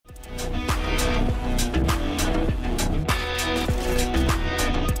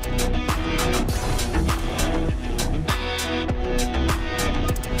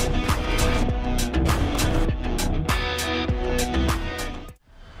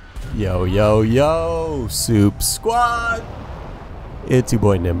Yo, yo, yo, Soup Squad! It's your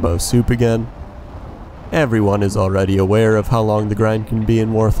boy Nimbosoup again. Everyone is already aware of how long the grind can be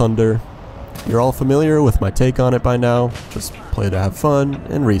in War Thunder. You're all familiar with my take on it by now. Just play to have fun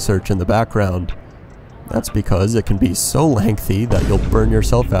and research in the background. That's because it can be so lengthy that you'll burn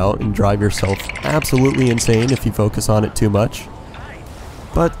yourself out and drive yourself absolutely insane if you focus on it too much.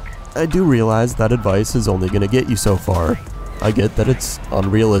 But I do realize that advice is only going to get you so far. I get that it's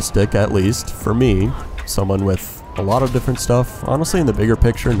unrealistic, at least for me, someone with a lot of different stuff. Honestly, in the bigger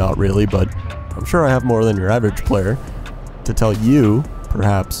picture, not really, but I'm sure I have more than your average player. To tell you,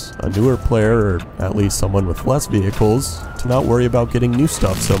 perhaps a newer player, or at least someone with less vehicles, to not worry about getting new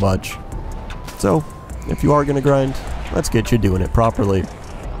stuff so much. So, if you are going to grind, let's get you doing it properly.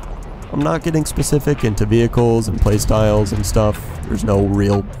 I'm not getting specific into vehicles and playstyles and stuff. There's no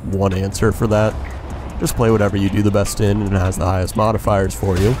real one answer for that. Just play whatever you do the best in and has the highest modifiers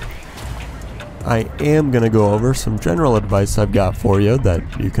for you. I am going to go over some general advice I've got for you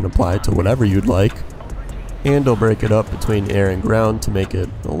that you can apply to whatever you'd like. And I'll break it up between air and ground to make it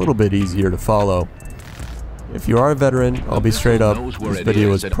a little bit easier to follow. If you are a veteran, I'll be straight up, this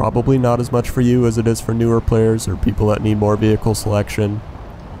video is probably not as much for you as it is for newer players or people that need more vehicle selection.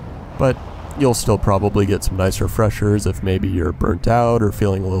 But you'll still probably get some nice refreshers if maybe you're burnt out or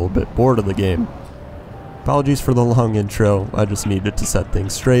feeling a little bit bored of the game. Apologies for the long intro, I just needed to set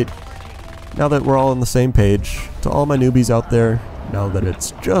things straight. Now that we're all on the same page, to all my newbies out there, now that it's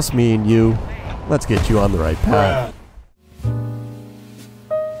just me and you, let's get you on the right path.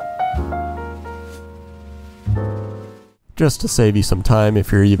 Just to save you some time,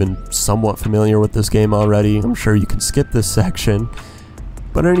 if you're even somewhat familiar with this game already, I'm sure you can skip this section.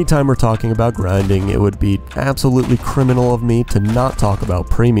 But anytime we're talking about grinding, it would be absolutely criminal of me to not talk about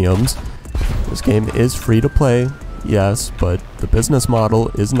premiums. This game is free to play, yes, but the business model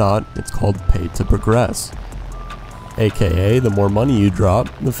is not. It's called pay to progress. AKA, the more money you drop,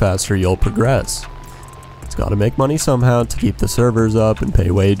 the faster you'll progress. It's gotta make money somehow to keep the servers up and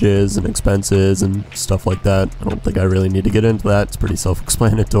pay wages and expenses and stuff like that. I don't think I really need to get into that, it's pretty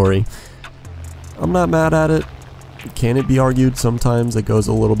self-explanatory. I'm not mad at it. Can it be argued sometimes it goes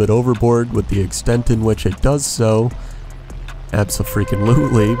a little bit overboard with the extent in which it does so?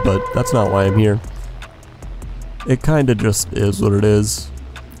 Abso-freaking-lutely, but that's not why I'm here. It kinda just is what it is.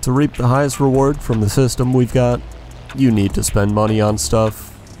 To reap the highest reward from the system we've got, you need to spend money on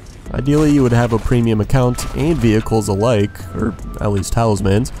stuff. Ideally you would have a premium account and vehicles alike, or at least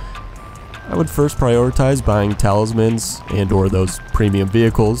talismans. I would first prioritize buying talismans and or those premium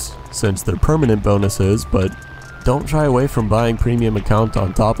vehicles, since they're permanent bonuses, but don't shy away from buying premium account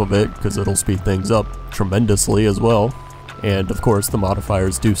on top of it, because it'll speed things up tremendously as well. And of course the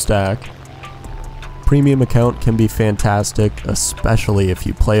modifiers do stack. Premium account can be fantastic, especially if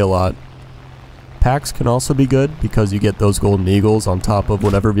you play a lot. Packs can also be good because you get those golden eagles on top of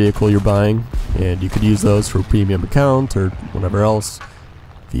whatever vehicle you're buying, and you could use those for premium account or whatever else.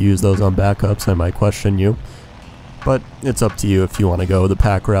 If you use those on backups, I might question you. But it's up to you if you want to go the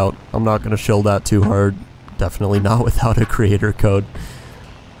pack route. I'm not going to shill that too hard, definitely not without a creator code.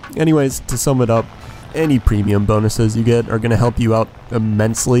 Anyways, to sum it up, any premium bonuses you get are going to help you out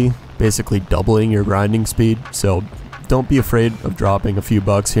immensely, basically doubling your grinding speed, so don't be afraid of dropping a few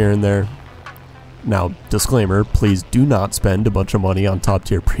bucks here and there. Now, disclaimer, please do not spend a bunch of money on top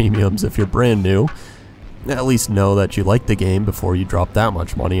tier premiums if you're brand new. At least know that you like the game before you drop that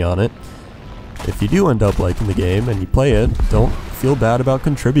much money on it. If you do end up liking the game and you play it, don't feel bad about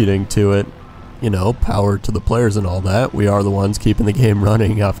contributing to it. You know, power to the players and all that. We are the ones keeping the game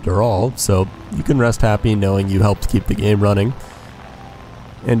running after all, so you can rest happy knowing you helped keep the game running.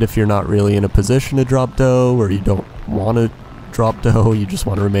 And if you're not really in a position to drop dough, or you don't want to drop dough, you just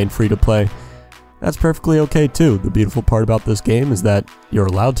want to remain free to play, that's perfectly okay too. The beautiful part about this game is that you're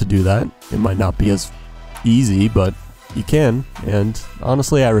allowed to do that. It might not be as easy, but you can, and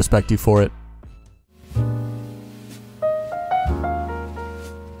honestly I respect you for it.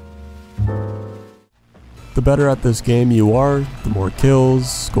 The better at this game you are, the more kills,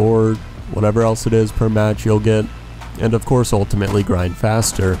 score, whatever else it is per match you'll get, and of course ultimately grind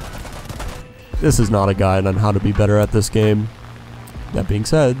faster. This is not a guide on how to be better at this game. That being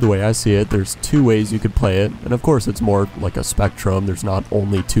said, the way I see it, there's two ways you could play it, and of course it's more like a spectrum. There's not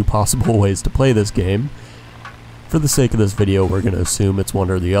only two possible ways to play this game. For the sake of this video, we're going to assume it's one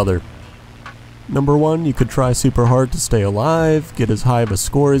or the other. Number one, you could try super hard to stay alive, get as high of a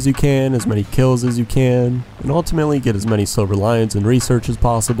score as you can, as many kills as you can, and ultimately get as many silver lions and research as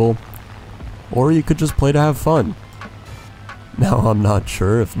possible. Or you could just play to have fun. Now, I'm not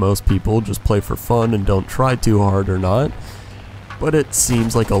sure if most people just play for fun and don't try too hard or not. but it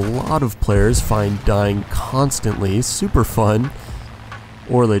seems like a lot of players find dying constantly super fun,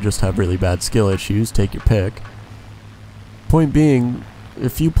 or they just have really bad skill issues, take your pick. Point being,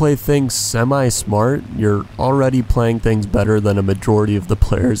 if you play things semi-smart, you're already playing things better than a majority of the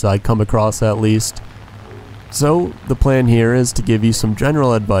players I come across at least. So, the plan here is to give you some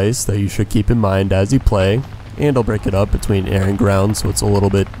general advice that you should keep in mind as you play, and I'll break it up between air and ground so it's a little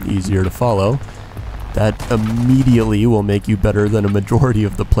bit easier to follow. That immediately will make you better than a majority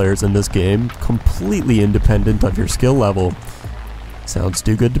of the players in this game, completely independent of your skill level. Sounds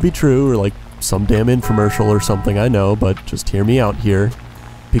too good to be true, or like some damn infomercial or something, I know, but just hear me out here,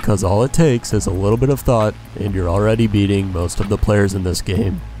 because all it takes is a little bit of thought and you're already beating most of the players in this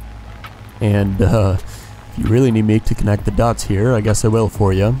game. And if you really need me to connect the dots here, I guess I will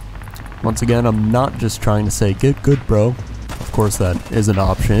for you. Once again, I'm not just trying to say get good, bro. Of course that is an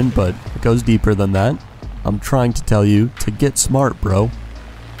option, but it goes deeper than that. I'm trying to tell you to get smart, bro.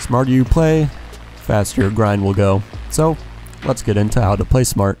 Smarter you play, faster your grind will go. So let's get into how to play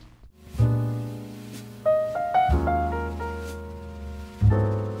smart.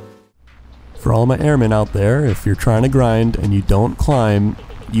 For all my airmen out there, if you're trying to grind and you don't climb,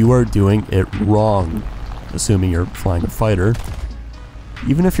 you are doing it wrong, assuming you're flying a fighter.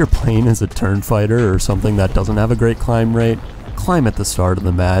 Even if your plane is a turn fighter or something that doesn't have a great climb rate, climb at the start of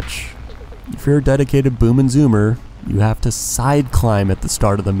the match. If you're a dedicated boom and zoomer, you have to side climb at the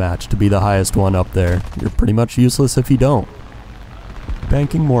start of the match to be the highest one up there. You're pretty much useless if you don't.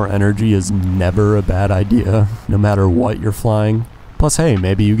 Banking more energy is never a bad idea, no matter what you're flying. Plus, hey,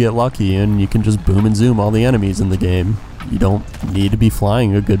 maybe you get lucky and you can just boom and zoom all the enemies in the game. You don't need to be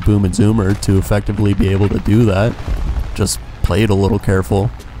flying a good boom and zoomer to effectively be able to do that. Just play it a little careful.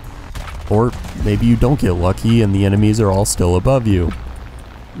 Or maybe you don't get lucky and the enemies are all still above you.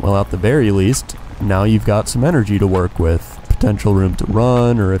 Well, at the very least, now you've got some energy to work with. Potential room to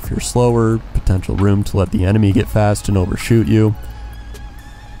run, or if you're slower, potential room to let the enemy get fast and overshoot you.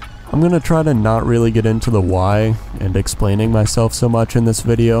 I'm going to try to not really get into the why and explaining myself so much in this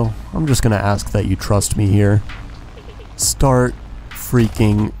video. I'm just going to ask that you trust me here. Start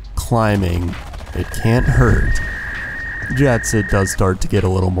freaking climbing. It can't hurt. Jets, it does start to get a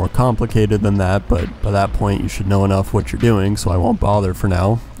little more complicated than that, but by that point you should know enough what you're doing, so I won't bother for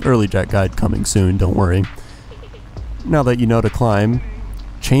now. Early jet guide coming soon, don't worry. Now that you know to climb,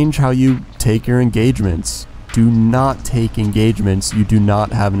 change how you take your engagements. Do not take engagements you do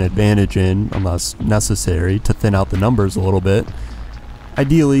not have an advantage in, unless necessary, to thin out the numbers a little bit.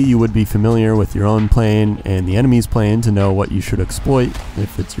 Ideally, you would be familiar with your own plane and the enemy's plane to know what you should exploit,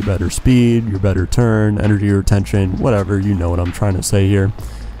 if it's your better speed, your better turn, energy retention, whatever, you know what I'm trying to say here.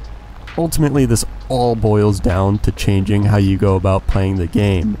 Ultimately, this all boils down to changing how you go about playing the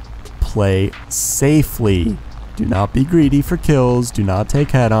game. Play safely. Do not be greedy for kills, do not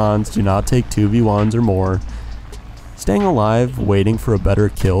take head-ons, do not take 2v1s or more. Staying alive, waiting for a better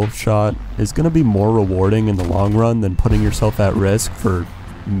kill shot, is going to be more rewarding in the long run than putting yourself at risk for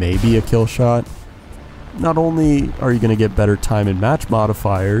maybe a kill shot. Not only are you going to get better time and match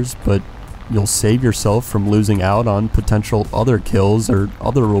modifiers, but you'll save yourself from losing out on potential other kills or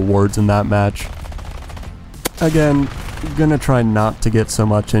other rewards in that match. Again, I'm going to try not to get so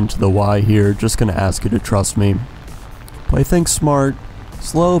much into the why here, just going to ask you to trust me. Play things smart,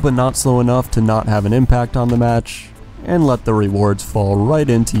 slow but not slow enough to not have an impact on the match, and let the rewards fall right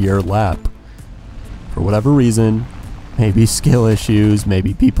into your lap. For whatever reason, maybe skill issues,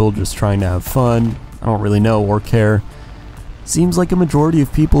 maybe people just trying to have fun, I don't really know or care. Seems like a majority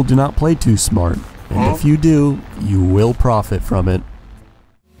of people do not play too smart, and if you do, you will profit from it.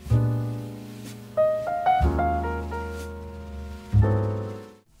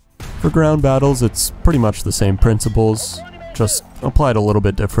 For ground battles, it's pretty much the same principles, just applied a little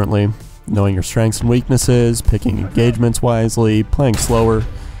bit differently. Knowing your strengths and weaknesses, picking engagements wisely, playing slower.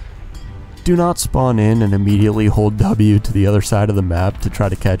 Do not spawn in and immediately hold W to the other side of the map to try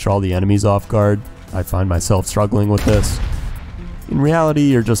to catch all the enemies off guard. I find myself struggling with this. In reality,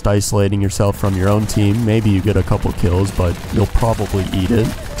 you're just isolating yourself from your own team. Maybe you get a couple kills, but you'll probably eat it.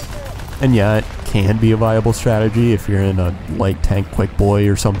 And yeah, it can be a viable strategy if you're in a light tank quick boy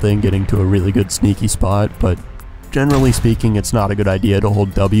or something, getting to a really good sneaky spot, but generally speaking, it's not a good idea to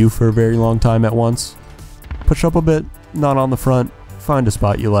hold W for a very long time at once. Push up a bit, not on the front, find a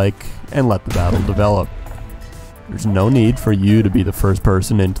spot you like, and let the battle develop. There's no need for you to be the first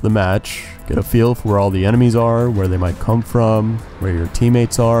person into the match. Get a feel for where all the enemies are, where they might come from, where your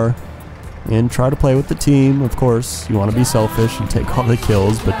teammates are, and try to play with the team. Of course, you want to be selfish and take all the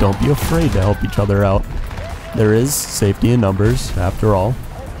kills, but don't be afraid to help each other out. There is safety in numbers, after all.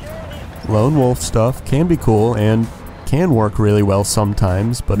 Lone wolf stuff can be cool and can work really well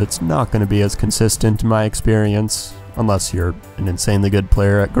sometimes, but it's not going to be as consistent in my experience, unless you're an insanely good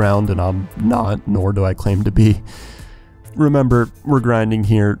player at ground, and I'm not, nor do I claim to be. Remember, we're grinding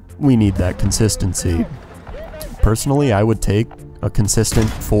here, we need that consistency. Personally, I would take a consistent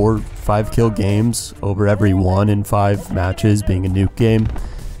 4-5 kill games over every 1 in 5 matches being a nuke game.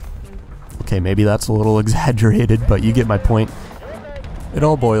 Okay, maybe that's a little exaggerated, but you get my point. It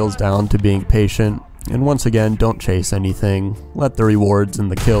all boils down to being patient, and once again, don't chase anything. Let the rewards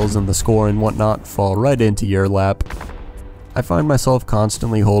and the kills and the score and whatnot fall right into your lap. I find myself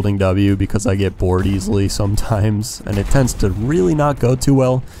constantly holding W because I get bored easily sometimes, and it tends to really not go too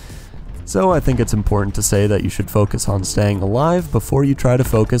well. So I think it's important to say that you should focus on staying alive before you try to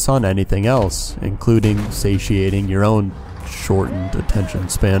focus on anything else, including satiating your own shortened attention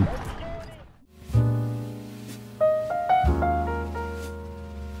span.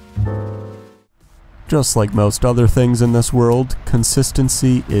 Just like most other things in this world,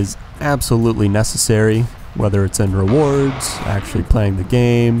 consistency is absolutely necessary, whether it's in rewards, actually playing the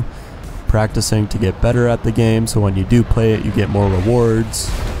game, practicing to get better at the game so when you do play it you get more rewards.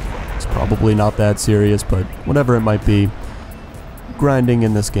 It's probably not that serious, but whatever it might be, grinding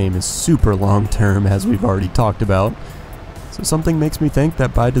in this game is super long term, as we've already talked about. So something makes me think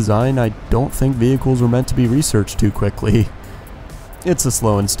that by design I don't think vehicles were meant to be researched too quickly. It's a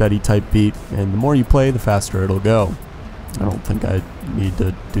slow and steady type beat, and the more you play, the faster it'll go. I don't think I need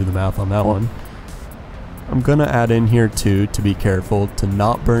to do the math on that one. I'm gonna add in here too to be careful to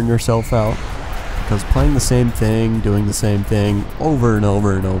not burn yourself out, because playing the same thing, doing the same thing over and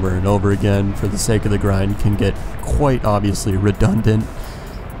over and over and over again for the sake of the grind can get quite obviously redundant.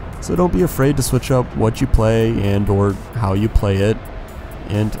 So don't be afraid to switch up what you play and or how you play it.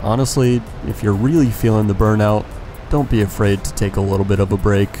 And honestly, if you're really feeling the burnout, don't be afraid to take a little bit of a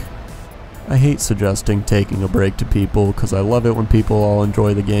break. I hate suggesting taking a break to people because I love it when people all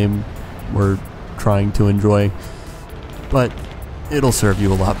enjoy the game we're trying to enjoy, but it'll serve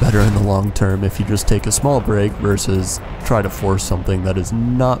you a lot better in the long term if you just take a small break versus try to force something that is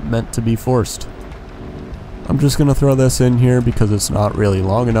not meant to be forced. I'm just gonna throw this in here because it's not really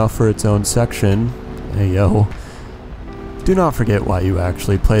long enough for its own section. Hey yo. Do not forget why you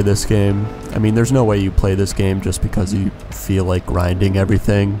actually play this game. I mean, there's no way you play this game just because you feel like grinding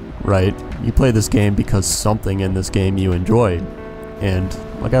everything, right? You play this game because something in this game you enjoy. And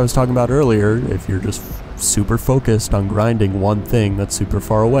like I was talking about earlier, if you're just super focused on grinding one thing that's super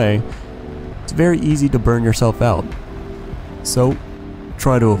far away, it's very easy to burn yourself out. So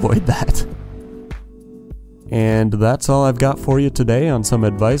try to avoid that. And that's all I've got for you today on some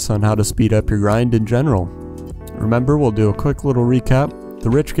advice on how to speed up your grind in general. Remember, we'll do a quick little recap. The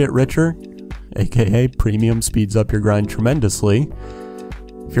rich get richer, aka premium speeds up your grind tremendously.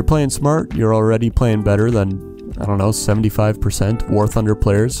 If you're playing smart, you're already playing better than, I don't know, 75% War Thunder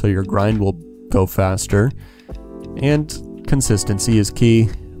players, so your grind will go faster. And consistency is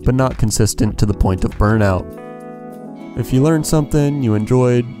key, but not consistent to the point of burnout. If you learned something you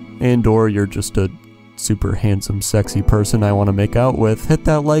enjoyed, and or you're just a super handsome, sexy person I want to make out with, hit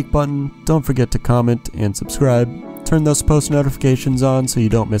that like button, don't forget to comment and subscribe, turn those post notifications on so you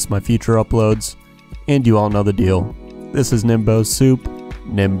don't miss my future uploads, and you all know the deal. This is Nimbosoup,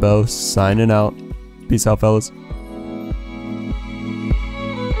 Nimbo signing out. Peace out, fellas.